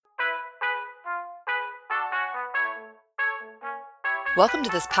Welcome to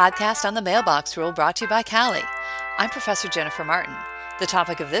this podcast on the Mailbox Rule brought to you by Callie. I'm Professor Jennifer Martin. The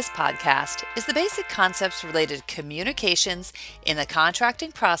topic of this podcast is the basic concepts related to communications in the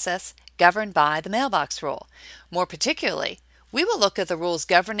contracting process governed by the Mailbox Rule. More particularly, we will look at the rules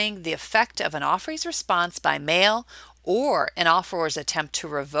governing the effect of an offeree's response by mail or an offeror's attempt to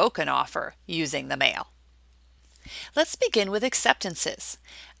revoke an offer using the mail. Let's begin with acceptances.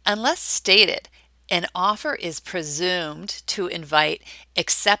 Unless stated, an offer is presumed to invite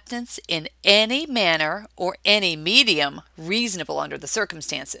acceptance in any manner or any medium reasonable under the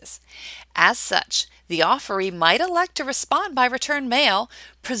circumstances. As such, the offeree might elect to respond by return mail,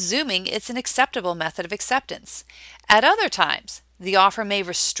 presuming it's an acceptable method of acceptance. At other times, the offer may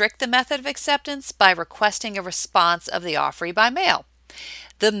restrict the method of acceptance by requesting a response of the offeree by mail.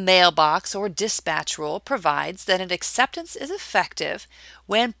 The mailbox or dispatch rule provides that an acceptance is effective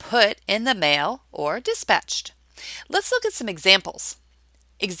when put in the mail or dispatched. Let's look at some examples.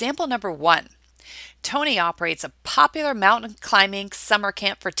 Example number 1. Tony operates a popular mountain climbing summer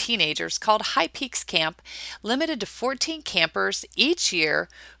camp for teenagers called High Peaks Camp, limited to 14 campers each year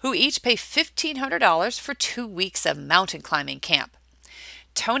who each pay $1,500 for 2 weeks of mountain climbing camp.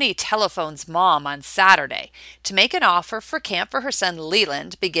 Tony telephones Mom on Saturday to make an offer for camp for her son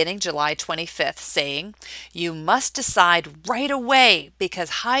Leland beginning July 25th, saying, "You must decide right away because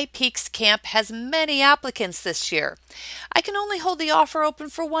High Peaks Camp has many applicants this year. I can only hold the offer open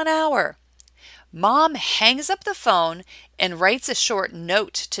for 1 hour." Mom hangs up the phone and writes a short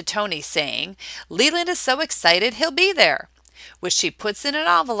note to Tony saying, "Leland is so excited he'll be there," which she puts in an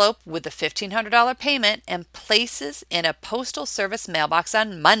envelope with the $1,500 payment and places in a postal service mailbox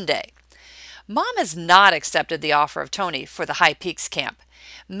on Monday. Mom has not accepted the offer of Tony for the High Peaks Camp.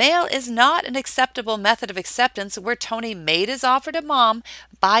 Mail is not an acceptable method of acceptance where Tony made his offer to Mom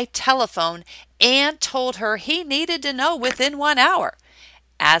by telephone and told her he needed to know within 1 hour.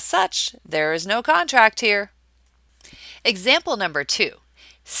 As such, there is no contract here. Example number 2.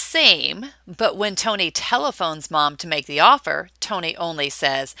 Same, but when Tony telephones Mom to make the offer, Tony only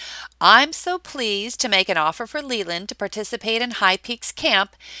says, "I'm so pleased to make an offer for Leland to participate in High Peaks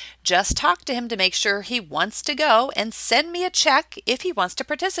Camp. Just talk to him to make sure he wants to go and send me a check if he wants to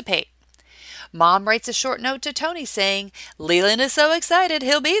participate." Mom writes a short note to Tony saying, "Leland is so excited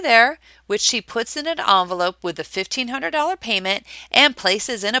he'll be there," which she puts in an envelope with the $1,500 payment and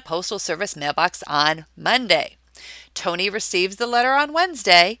places in a postal service mailbox on Monday. Tony receives the letter on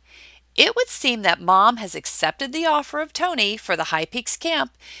Wednesday. It would seem that Mom has accepted the offer of Tony for the High Peaks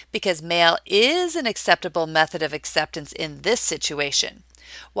Camp because mail is an acceptable method of acceptance in this situation.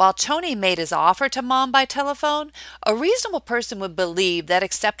 While Tony made his offer to Mom by telephone, a reasonable person would believe that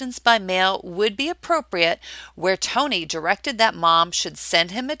acceptance by mail would be appropriate where Tony directed that Mom should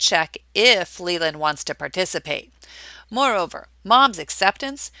send him a check if Leland wants to participate. Moreover, Mom's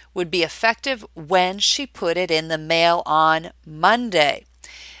acceptance would be effective when she put it in the mail on Monday.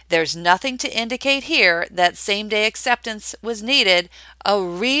 There's nothing to indicate here that same-day acceptance was needed. A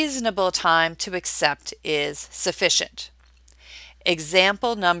reasonable time to accept is sufficient.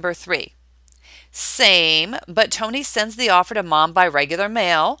 Example number 3. Same, but Tony sends the offer to Mom by regular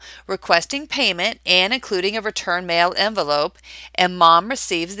mail, requesting payment and including a return mail envelope, and Mom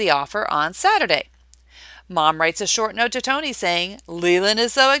receives the offer on Saturday. Mom writes a short note to Tony saying, "Leland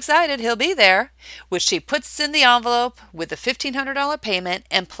is so excited he'll be there," which she puts in the envelope with the $1,500 payment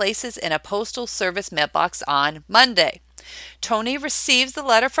and places in a postal service mailbox on Monday. Tony receives the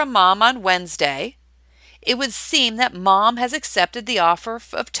letter from Mom on Wednesday. It would seem that Mom has accepted the offer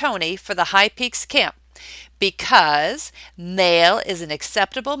of Tony for the High Peaks Camp because mail is an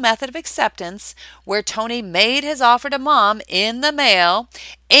acceptable method of acceptance where Tony made his offer to Mom in the mail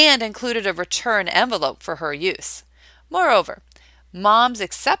and included a return envelope for her use. Moreover, Mom's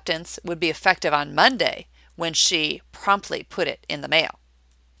acceptance would be effective on Monday when she promptly put it in the mail.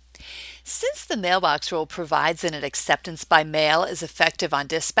 Since the mailbox rule provides that an acceptance by mail is effective on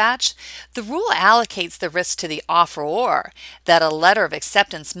dispatch, the rule allocates the risk to the offeror that a letter of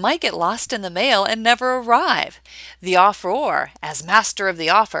acceptance might get lost in the mail and never arrive. The offeror, as master of the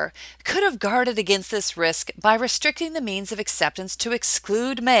offer, could have guarded against this risk by restricting the means of acceptance to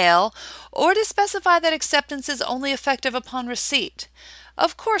exclude mail or to specify that acceptance is only effective upon receipt.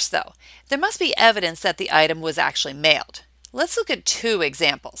 Of course, though, there must be evidence that the item was actually mailed. Let's look at 2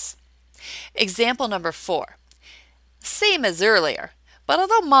 examples. Example number 4. Same as earlier, but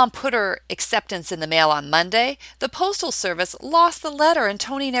although Mom put her acceptance in the mail on Monday, the Postal Service lost the letter and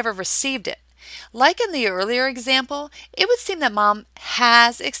Tony never received it. Like in the earlier example, it would seem that Mom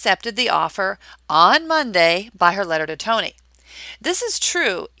has accepted the offer on Monday by her letter to Tony. This is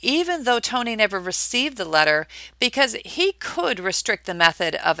true even though Tony never received the letter because he could restrict the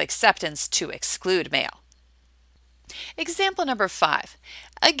method of acceptance to exclude mail. Example number 5.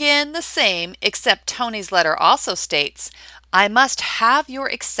 Again, the same, except Tony's letter also states, I must have your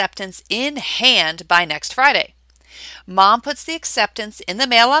acceptance in hand by next Friday. Mom puts the acceptance in the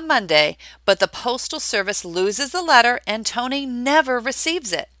mail on Monday, but the Postal Service loses the letter and Tony never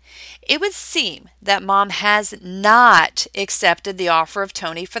receives it. It would seem that Mom has not accepted the offer of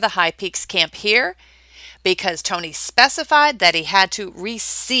Tony for the High Peaks camp here because Tony specified that he had to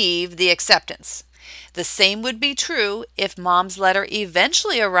receive the acceptance. The same would be true if Mom's letter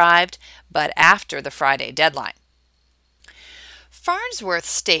eventually arrived, but after the Friday deadline. Farnsworth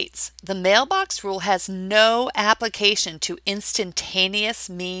states the mailbox rule has no application to instantaneous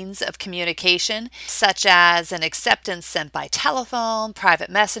means of communication, such as an acceptance sent by telephone,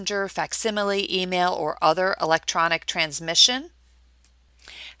 private messenger, facsimile, email, or other electronic transmission.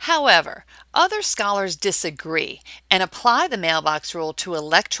 However, other scholars disagree and apply the mailbox rule to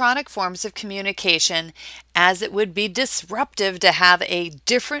electronic forms of communication as it would be disruptive to have a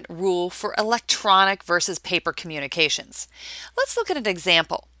different rule for electronic versus paper communications. Let's look at an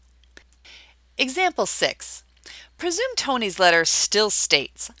example. Example 6. Presume Tony's letter still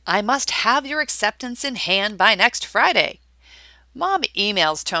states, I must have your acceptance in hand by next Friday. Mom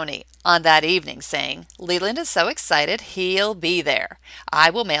emails Tony on that evening saying, Leland is so excited he'll be there. I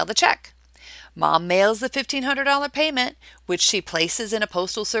will mail the check. Mom mails the $1,500 payment, which she places in a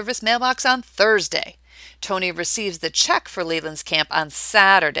Postal Service mailbox on Thursday. Tony receives the check for Leland's camp on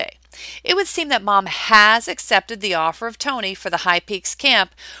Saturday. It would seem that Mom has accepted the offer of Tony for the High Peaks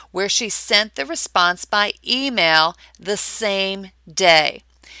camp, where she sent the response by email the same day.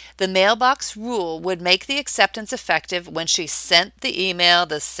 The mailbox rule would make the acceptance effective when she sent the email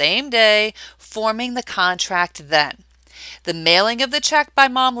the same day, forming the contract then. The mailing of the check by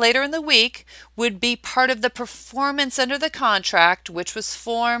Mom later in the week would be part of the performance under the contract, which was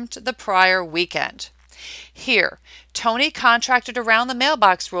formed the prior weekend. Here, Tony contracted around the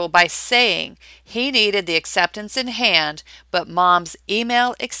mailbox rule by saying he needed the acceptance in hand, but Mom's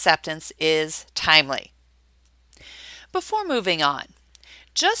email acceptance is timely. Before moving on,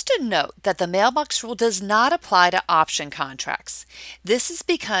 just a note that the mailbox rule does not apply to option contracts. This is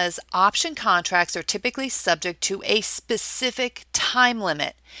because option contracts are typically subject to a specific time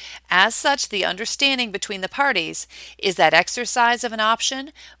limit. As such, the understanding between the parties is that exercise of an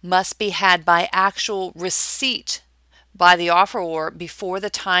option must be had by actual receipt by the offeror before the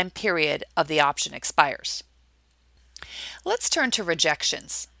time period of the option expires. Let's turn to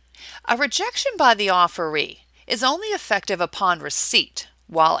rejections. A rejection by the offeree is only effective upon receipt,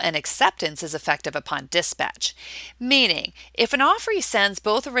 while an acceptance is effective upon dispatch. Meaning, if an offeree sends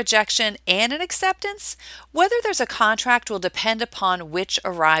both a rejection and an acceptance, whether there's a contract will depend upon which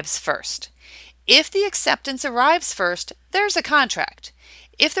arrives first. If the acceptance arrives first, there's a contract.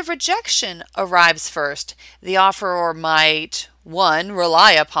 If the rejection arrives first, the offeror might 1.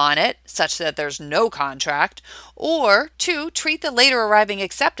 Rely upon it, such that there's no contract, or 2. Treat the later arriving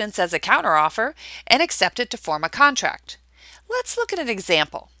acceptance as a counteroffer and accept it to form a contract. Let's look at an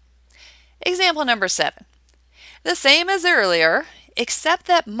example. Example number 7. The same as earlier, except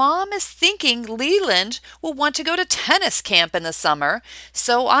that Mom is thinking Leland will want to go to tennis camp in the summer,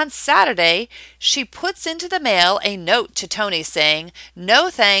 so on Saturday, she puts into the mail a note to Tony saying, no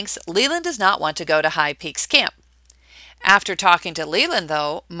thanks, Leland does not want to go to High Peaks camp. After talking to Leland,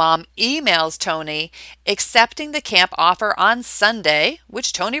 though, Mom emails Tony accepting the camp offer on Sunday,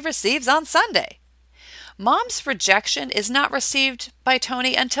 which Tony receives on Sunday. Mom's rejection is not received by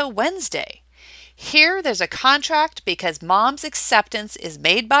Tony until Wednesday. Here there's a contract because Mom's acceptance is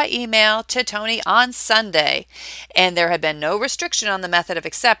made by email to Tony on Sunday, and there had been no restriction on the method of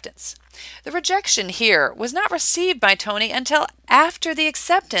acceptance. The rejection here was not received by Tony until after the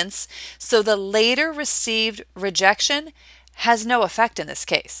acceptance, so the later received rejection has no effect in this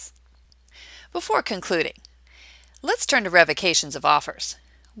case. Before concluding, let's turn to revocations of offers.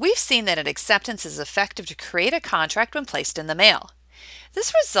 We've seen that an acceptance is effective to create a contract when placed in the mail.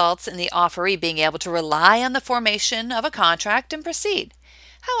 This results in the offeree being able to rely on the formation of a contract and proceed.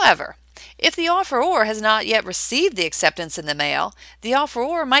 However, if the offeror has not yet received the acceptance in the mail, the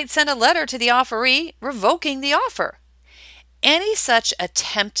offeror might send a letter to the offeree revoking the offer. Any such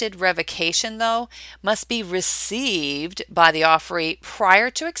attempted revocation, though, must be received by the offeree prior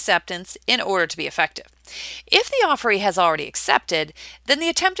to acceptance in order to be effective. If the offeree has already accepted, then the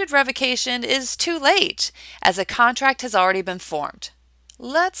attempted revocation is too late, as a contract has already been formed.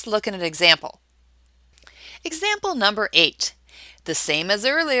 Let's look at an example. Example number 8. The same as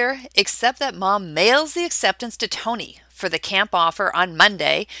earlier, except that Mom mails the acceptance to Tony for the camp offer on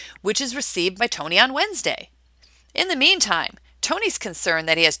Monday, which is received by Tony on Wednesday. In the meantime, Tony's concerned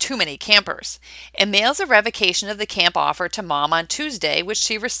that he has too many campers and mails a revocation of the camp offer to Mom on Tuesday, which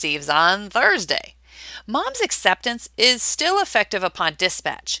she receives on Thursday. Mom's acceptance is still effective upon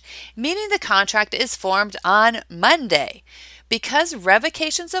dispatch, meaning the contract is formed on Monday. Because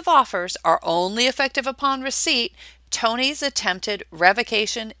revocations of offers are only effective upon receipt, Tony's attempted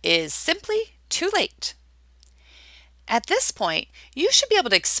revocation is simply too late. At this point, you should be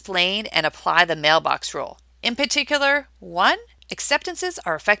able to explain and apply the mailbox rule. In particular, 1. Acceptances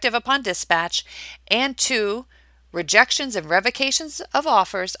are effective upon dispatch, and 2. Rejections and revocations of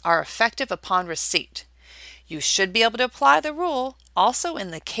offers are effective upon receipt. You should be able to apply the rule also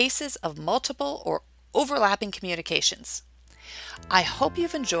in the cases of multiple or overlapping communications. I hope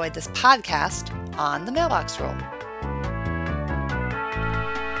you've enjoyed this podcast on the mailbox rule.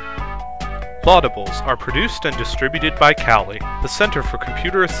 Laudables are produced and distributed by CALI, the Center for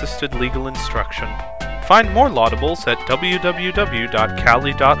Computer Assisted Legal Instruction. Find more Laudables at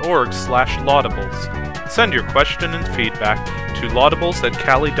www.cali.org/laudables. Send your question and feedback to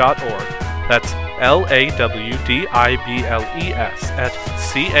laudables@cali.org. That's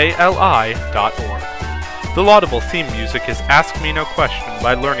LAWDIBLES@CALI.org. The Laudable theme music is Ask Me No Question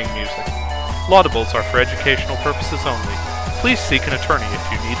by Learning Music. Laudables are for educational purposes only. Please seek an attorney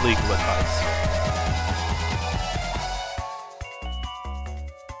if you need legal advice.